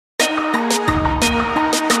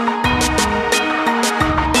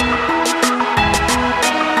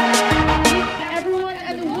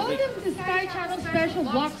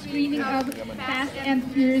screening of Fast and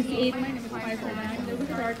Furious 8. My name is Spicer, and I'm the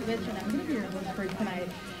start of it, and I'm going to be your host for tonight.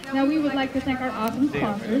 Now, we would like to thank our awesome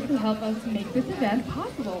sponsors who help us make this event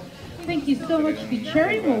possible. Thank you so much to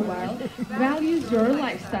Cherry Mobile, values your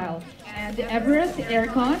lifestyle, and Everest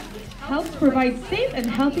Aircon helps provide safe and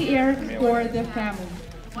healthy air for the family.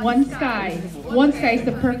 One Sky. One Sky is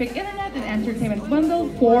the perfect internet and entertainment bundle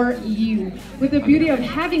for you. With the beauty of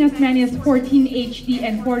having as many as 14 HD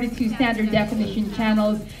and 42 standard definition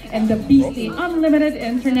channels and the beastly unlimited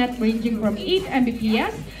internet ranging from 8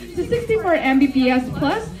 Mbps to 64 Mbps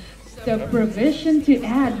plus the provision to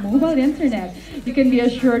add mobile internet. You can be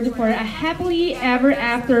assured for a happily ever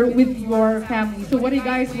after with your family. So what are you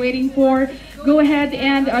guys waiting for? Go ahead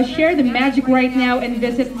and share the magic right now and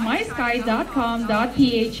visit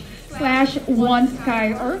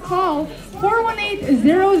mysky.com.ph/onesky or call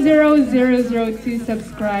 418-0000 to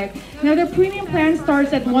subscribe. Now the premium plan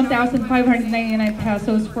starts at 1,599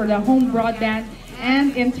 pesos for the home broadband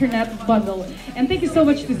and internet bundle. And thank you so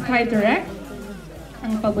much to Sky Direct,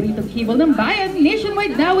 ang paboritong cable ng bayan,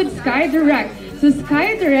 nationwide now with Sky Direct. Sa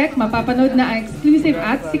Sky Direct, mapapanood na ang exclusive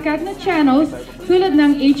at sikat na channels tulad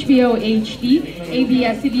ng HBO HD,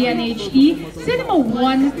 ABS-CBN HD, Cinema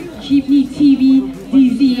 1, Jeepney TV,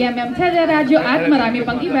 DZMM Teleradio at marami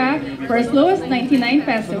pang iba for as low as 99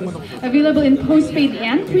 pesos. Available in postpaid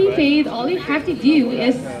and prepaid. All you have to do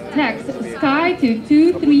is text SKY to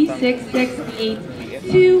 23668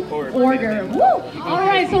 to order. Woo!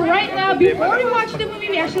 Alright, so right now, before we watch the movie,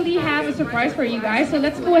 we actually have a surprise for you guys. So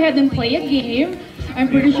let's go ahead and play a game. I'm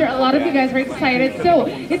pretty sure a lot of you guys are excited. So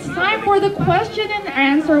it's time for the question and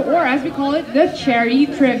answer, or as we call it, the Cherry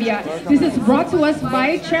Trivia. This is brought to us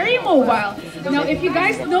by Cherry Mobile. Now, if you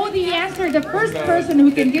guys know the answer, the first person who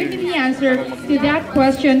can give me the answer to that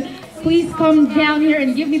question, please come down here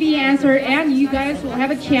and give me the answer, and you guys will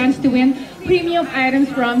have a chance to win premium items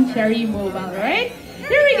from Cherry Mobile, right?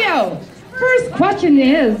 Here we go. First question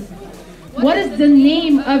is, what is the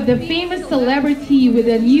name of the famous celebrity with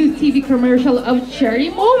a new TV commercial of Cherry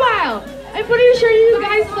Mobile? I'm pretty sure you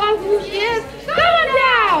guys saw who she is. Come on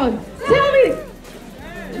down. Tell me.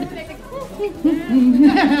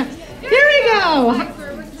 Here we go.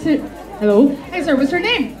 Hello. Hi, sir. What's your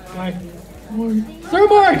name? Mark. Sir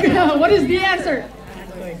Mark. What is the answer?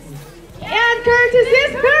 And Curtis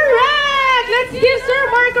is correct. Let's give Sir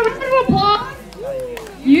Mark a round of applause.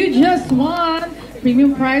 You just won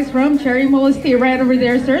premium prize from Cherry Mobile. Stay right over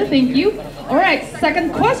there, sir. Thank you. All right,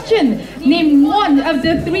 second question. Name one of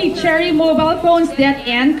the 3 Cherry Mobile phones that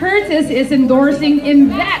Ann Curtis is endorsing in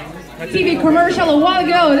that TV commercial a while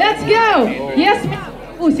ago. Let's go. Yes, ma'am.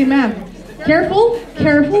 Oh, si ma'am. Careful,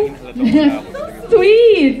 careful.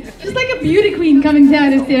 Sweet. Just like a beauty queen coming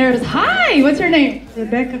down the stairs. Hi, what's your name?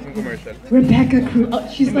 Rebecca. Rebecca Cruz. Oh,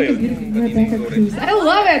 she's like a beauty queen. Rebecca Cruz. I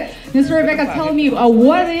love it. Miss Rebecca, tell me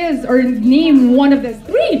what is, or name one of the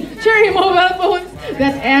 3 Cherry Mobile phones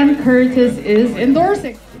that Ann Curtis is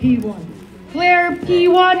endorsing. P1. Claire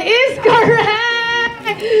P1 is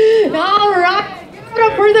correct. All right.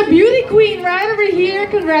 For the beauty queen right over here.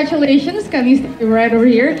 Congratulations. Can you stay right over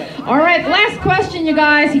here? All right, last question, you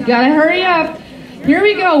guys. You gotta hurry up. Here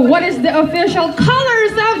we go. What is the official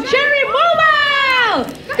colors of Cherry Mobile?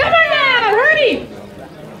 Come on now, hurry.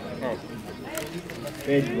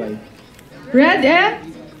 Red, white. Red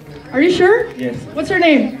and? Are you sure? Yes. What's your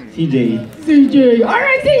name? CJ. CJ. All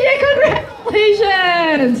right, CJ,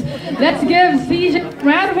 congratulations. Let's give CJ a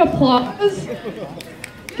round of applause.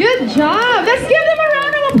 Good job. Let's give them a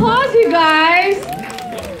round of applause, you guys.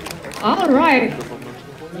 All right.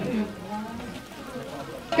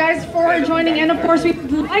 Guys, for joining, and of course, we'd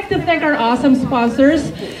like to thank our awesome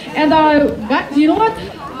sponsors. And guys, you know what?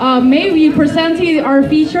 May we present to you our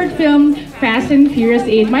featured film, Fast and Furious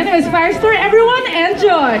 8. My name is Firestar. Everyone,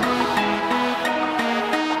 enjoy.